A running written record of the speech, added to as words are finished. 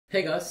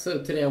Hey guys,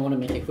 so today I want to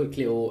make a quick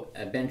little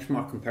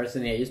benchmark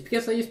comparison here, just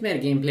because I just made a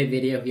gameplay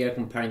video here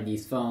comparing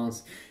these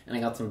phones and I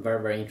got some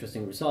very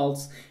interesting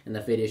results, and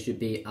that video should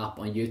be up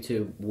on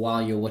YouTube while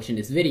you're watching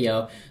this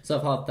video. So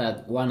I thought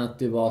that why not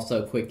do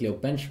also a quick little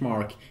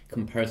benchmark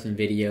comparison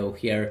video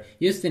here,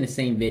 just in the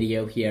same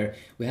video here.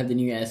 We have the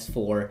new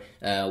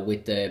S4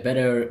 with the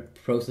better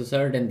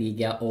processor than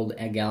the old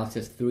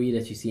Galaxy S3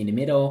 that you see in the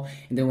middle,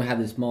 and then we have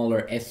the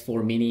smaller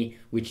S4 mini,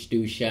 which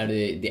do share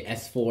the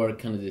S4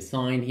 kind of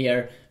design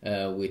here,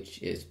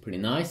 which is pretty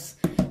nice.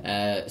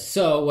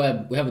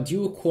 So we have a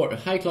dual-core,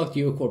 high-clock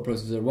dual-core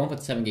processor,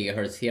 1.7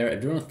 GHz here,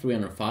 Adreno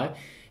 305.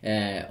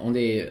 On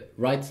the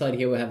right side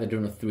here we have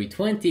Adreno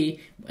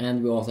 320,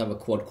 and we also have a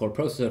quad-core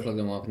processor clocked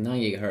at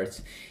 1.9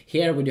 GHz.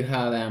 Here we do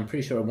have, I'm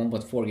pretty sure, a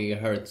 1.4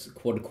 GHz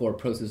quad-core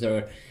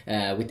processor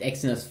with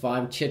Exynos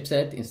 5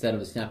 chipset instead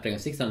of the Snapdragon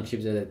 600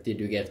 chipset that you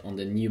do get on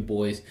the new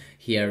boys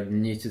here, the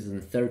new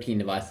 2013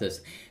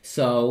 devices.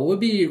 So we'll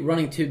be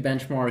running two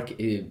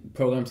benchmark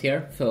programs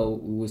here. So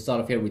we'll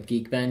start off here with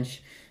Geekbench,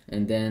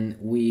 and then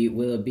we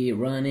will be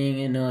running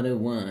another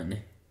one.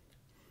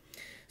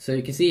 So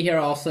you can see here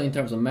also in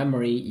terms of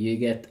memory, you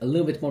get a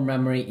little bit more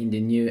memory in the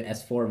new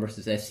S4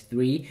 versus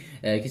S3.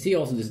 You can see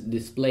also the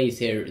displays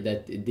here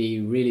that they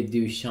really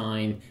do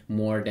shine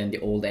more than the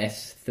old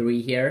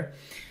S3 here.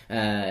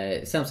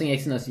 Samsung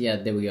Exynos, yeah,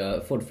 there we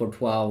go,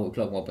 4412,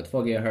 clock 1.4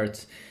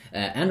 GHz.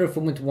 Android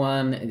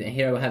 4.1,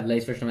 here we have the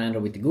latest version of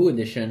Android with the Google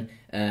edition,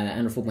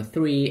 Android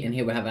 4.3, and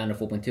here we have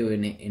Android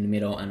 4.2 in the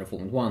middle, Android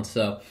 4.1.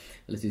 So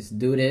let's just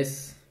do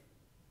this.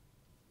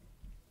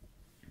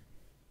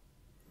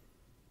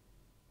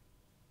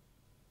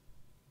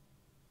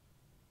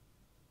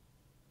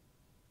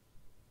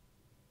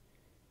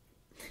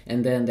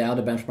 And then the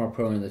other benchmark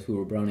program that we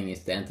were running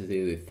is the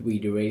Entity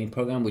 3D rating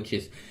program, which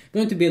is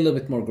going to be a little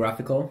bit more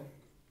graphical.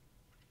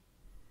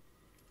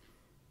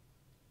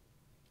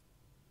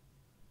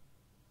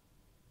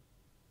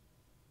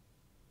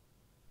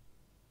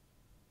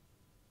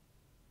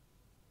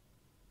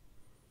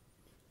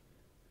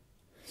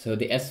 So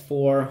the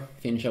S4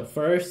 finish up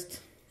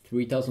first,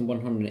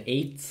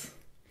 3108,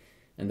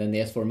 and then the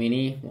S4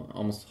 Mini,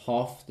 almost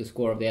half the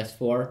score of the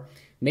S4,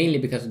 mainly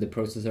because of the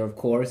processor, of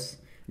course.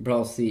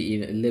 We'll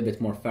see a little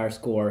bit more fair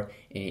score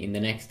in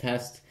the next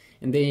test.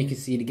 And then you can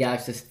see the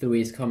Galaxy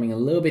S3 is coming a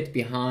little bit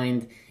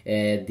behind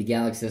the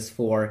Galaxy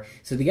S4.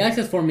 So the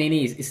Galaxy S4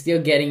 Mini is still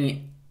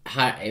getting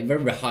a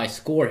very high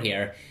score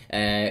here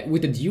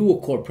with the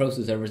dual-core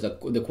processor versus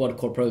the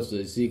quad-core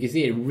processor. So you can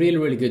see a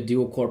really good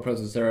dual-core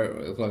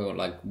processor,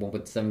 like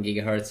 1.7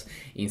 GHz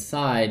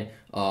inside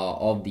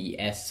of the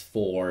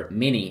S4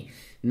 Mini.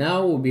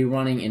 Now we'll be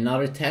running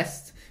another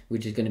test,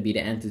 which is going to be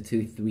the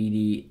Entity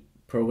 3D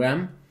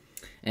program.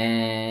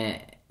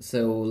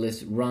 So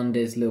let's run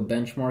this little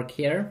benchmark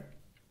here.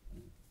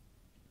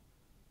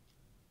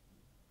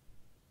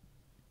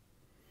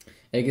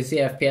 You can see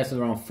FPS is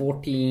around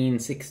 14,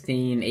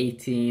 16,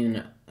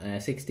 18,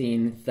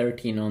 16,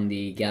 13 on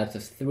the Galaxy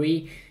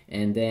S3,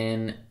 and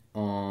then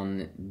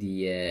on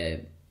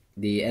the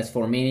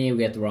S4 Mini we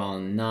get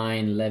around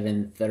 9,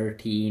 11,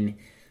 13,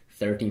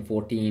 13,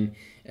 14.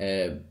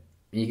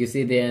 You can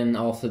see then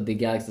also the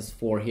Galaxy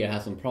S4 here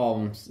has some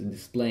problems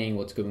displaying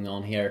what's going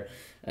on here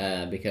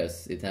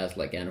because it has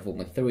like Android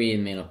 4.3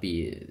 and may not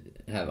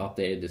have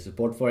updated the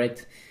support for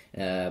it.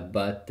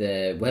 But we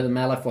have the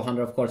Mali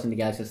 400 of course in the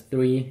Galaxy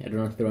S3,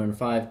 Adreno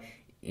 305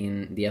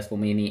 in the S4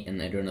 Mini,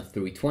 and Adreno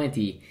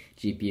 320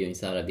 GPU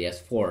inside of the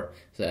S4.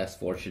 So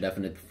S4 should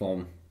definitely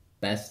perform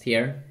best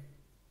here.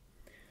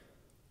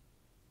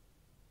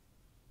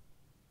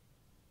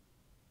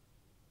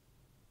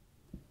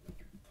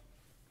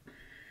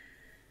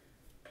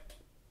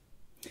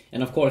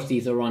 And of course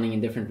these are running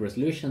in different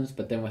resolutions,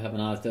 but then we have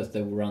another test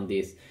that will run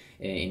these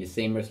in the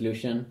same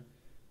resolution.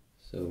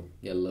 So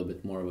get a little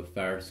bit more of a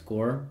fair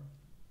score.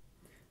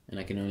 And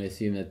I can only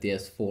assume that the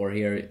S4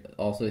 here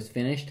also is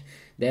finished.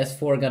 The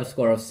S4 got a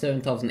score of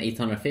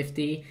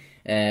 7,850,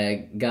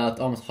 got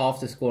almost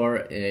half the score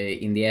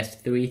in the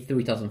S3,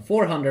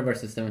 3,400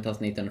 versus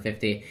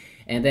 7,850,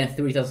 and then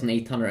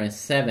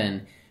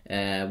 3,807,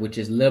 which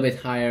is a little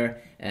bit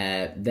higher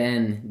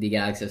than the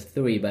Galaxy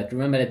S3. But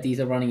remember that these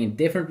are running in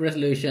different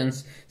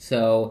resolutions.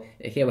 So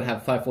here we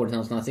have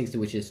 540x960,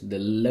 which is the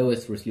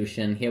lowest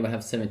resolution. Here we have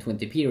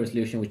 720p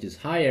resolution, which is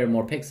higher,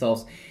 more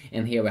pixels.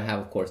 And here we have,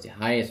 of course, the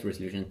highest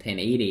resolution,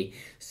 1080.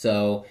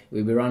 So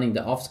we'll be running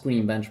the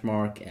off-screen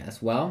benchmark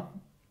as well,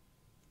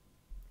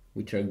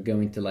 which are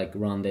going to like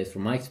run this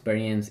from my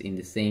experience in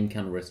the same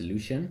kind of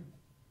resolution.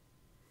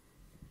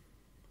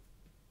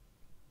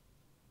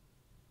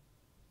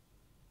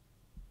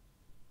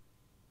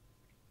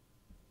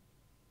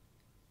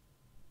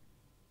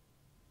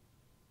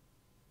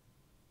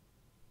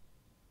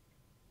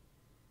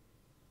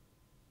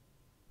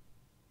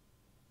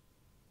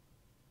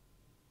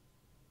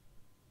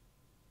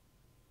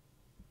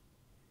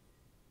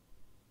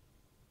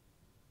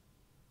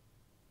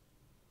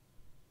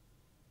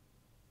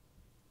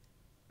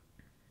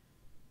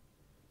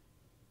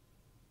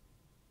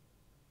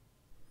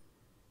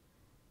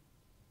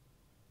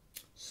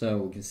 So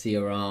we can see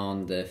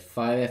around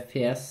 5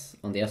 FPS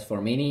on the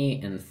S4 Mini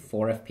and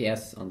 4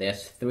 FPS on the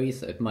S3,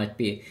 so it might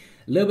be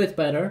a little bit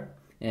better,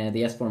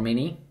 the S4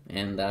 Mini,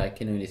 and I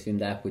can only assume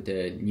that with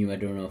the new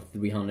Adreno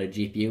 300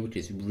 GPU, which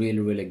is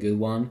really good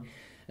one.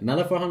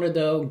 Another 400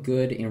 though,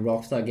 good in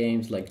Rockstar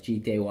games like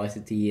GTA Vice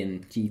City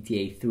and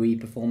GTA 3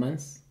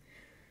 performance,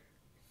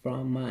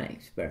 from my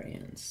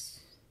experience.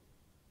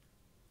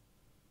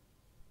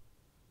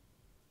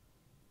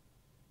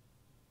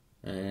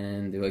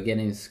 And we're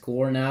getting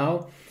score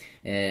now.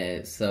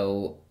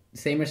 So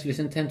same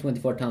resolution,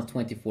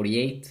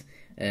 1024x2048.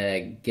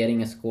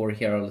 Getting a score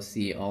here, I'll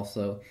see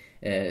also.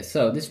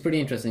 So this is pretty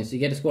interesting. So you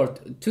get a score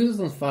of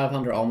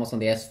 2500 almost on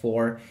the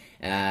S4,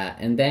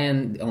 and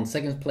then on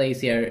second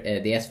place here,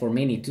 the S4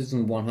 Mini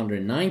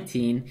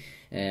 2119,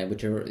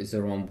 which is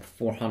around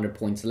 400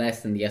 points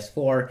less than the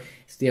S4.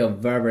 Still a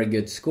very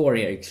good score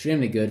here,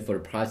 extremely good for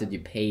the price that you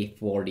pay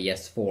for the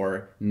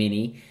S4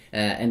 Mini.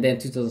 And then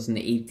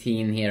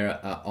 2018 here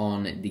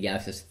on the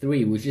Galaxy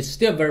S3, which is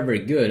still very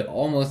good,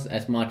 almost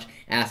as much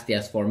as the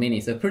S4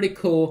 Mini. So pretty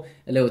cool,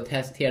 a little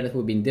test here that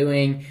we've been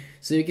doing.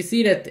 So you can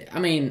see that, I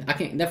mean, I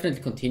can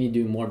definitely continue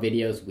doing more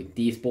videos with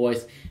these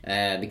boys,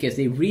 because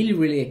they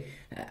really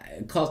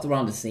cost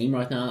around the same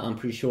right now, I'm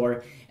pretty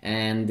sure.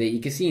 And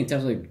you can see in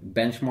terms of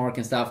benchmark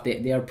and stuff,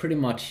 they are pretty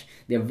much,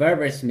 they're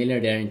very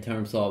similar there in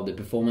terms of the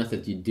performance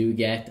that you do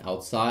get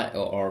outside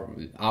or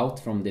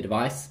out from the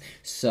device.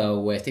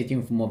 So stay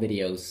tuned for more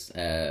videos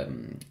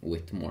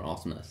with more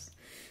awesomeness.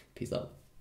 Peace out.